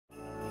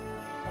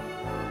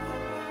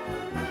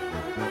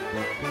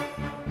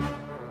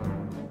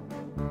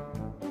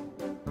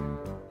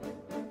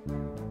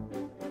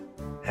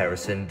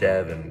Harrison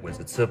Dev and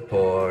Wizard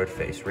support,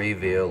 face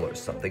reveal or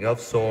something of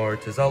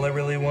sort is all I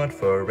really want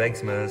for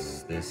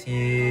Eggsmas this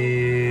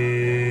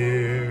year.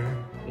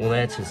 Well,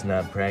 that's just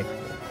not practical.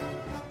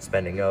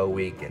 Spending a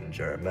week in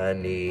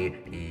Germany,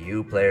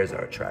 EU players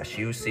are trash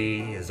you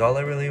see, is all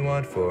I really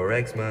want for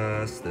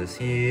Eggsmas this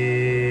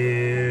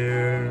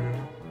year.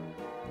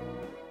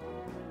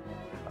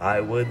 I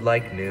would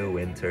like new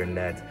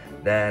internet,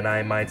 then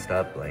I might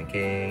stop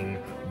blinking,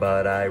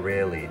 but I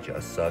really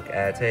just suck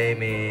at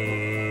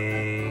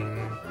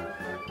aiming.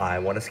 I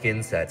want a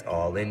skin set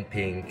all in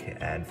pink,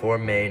 and for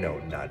Meno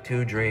not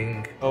to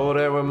drink. Oh,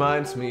 that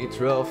reminds me,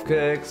 12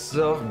 kegs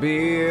of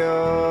beer.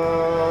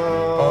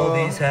 All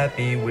these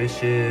happy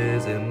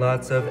wishes and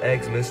lots of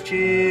Eggsmas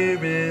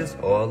cheer is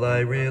all I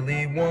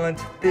really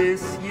want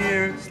this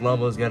year.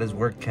 Slumbo's got his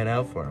work cut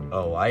out for him.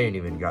 Oh, I ain't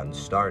even gotten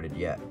started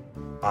yet.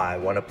 I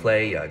wanna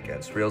play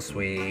against Real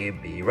Sweet,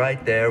 be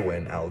right there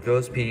when Al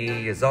goes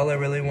pee, is all I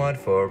really want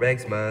for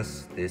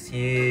Eggsmas this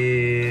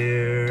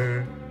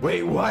year.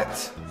 Wait, what?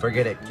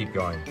 Forget it, keep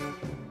going.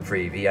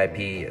 Free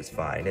VIP is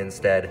fine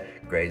instead.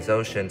 Gray's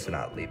Ocean to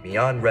not leave me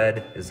on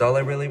red is all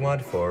I really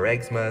want for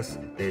Eggsmas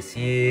this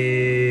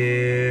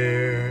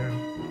year.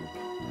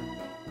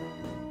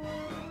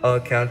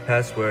 Account,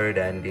 password,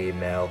 and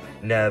email,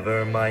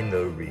 never mind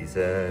the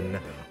reason.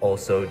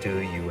 Also,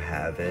 do you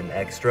have an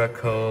extra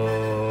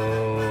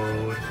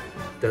code?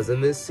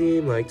 Doesn't this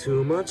seem like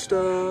too much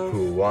stuff?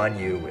 Who on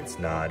you, it's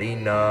not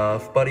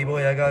enough. Buddy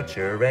boy, I got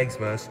your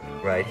Eggsmas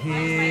right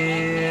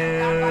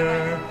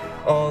here.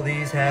 All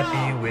these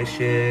happy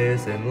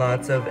wishes and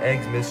lots of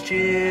Eggsmas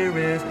cheer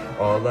is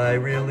all I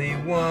really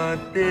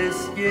want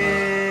this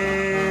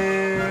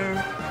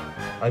year.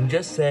 I'm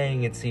just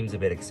saying it seems a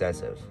bit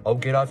excessive. Oh,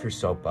 get off your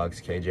soapbox,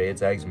 KJ,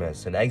 it's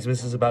Eggsmas, and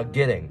Eggsmas is about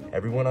getting.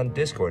 Everyone on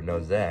Discord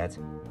knows that.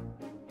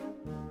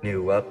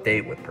 New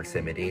update with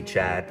proximity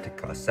chat to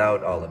cuss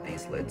out all of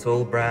these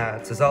little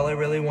brats is all I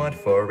really want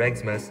for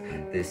Eggsmas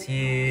this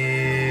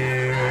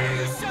year.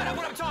 You shut up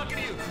when I'm talking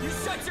to you! You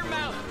shut your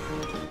mouth!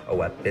 A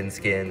weapon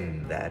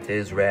skin that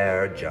is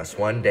rare, just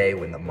one day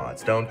when the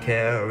mods don't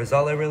care, is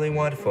all I really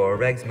want for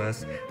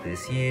Eggsmas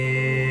this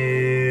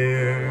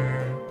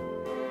year.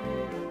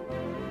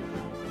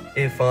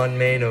 If on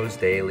Meno's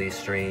daily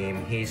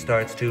stream he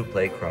starts to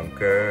play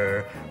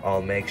Crunker,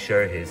 I'll make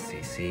sure his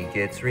CC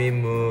gets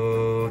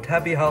removed.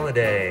 Happy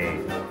holiday!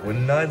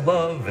 Wouldn't I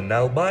love an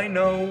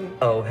albino?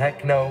 Oh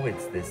heck no,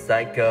 it's this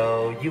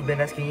psycho. You've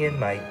been asking in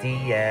my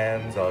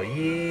DMs all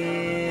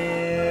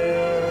year.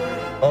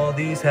 All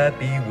these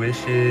happy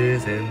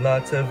wishes and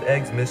lots of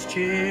Eggsmas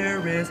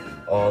cheer is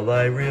all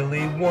I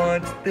really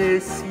want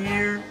this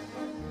year.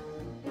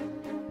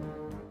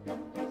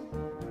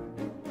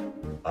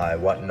 I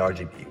want an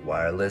RGB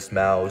wireless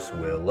mouse.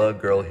 Will a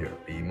girl here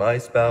be my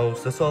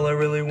spouse? That's all I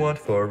really want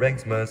for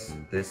Eggsmas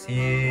this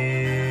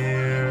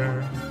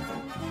year.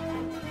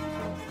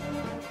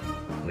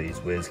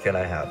 Please, Wiz, can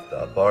I have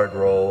the Bard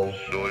roll?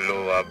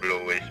 Solo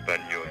hablo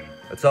español.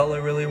 That's all I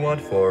really want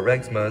for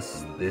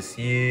Eggsmas this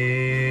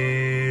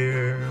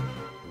year.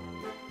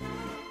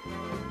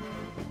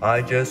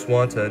 I just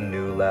want a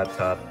new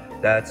laptop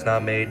that's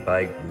not made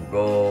by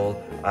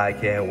Google. I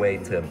can't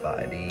wait to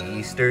buy the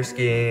Easter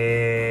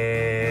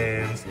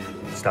skins.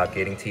 Stop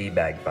getting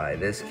teabagged by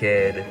this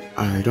kid.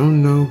 I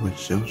don't know what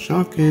Shell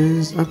Shock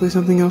is. I play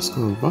something else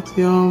called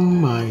Roxy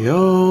on my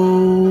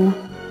own.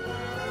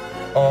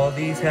 All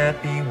these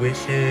happy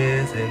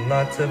wishes and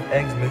lots of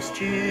Eggsmas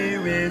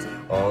cheer is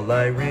all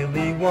I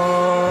really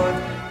want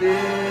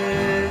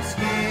this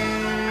year.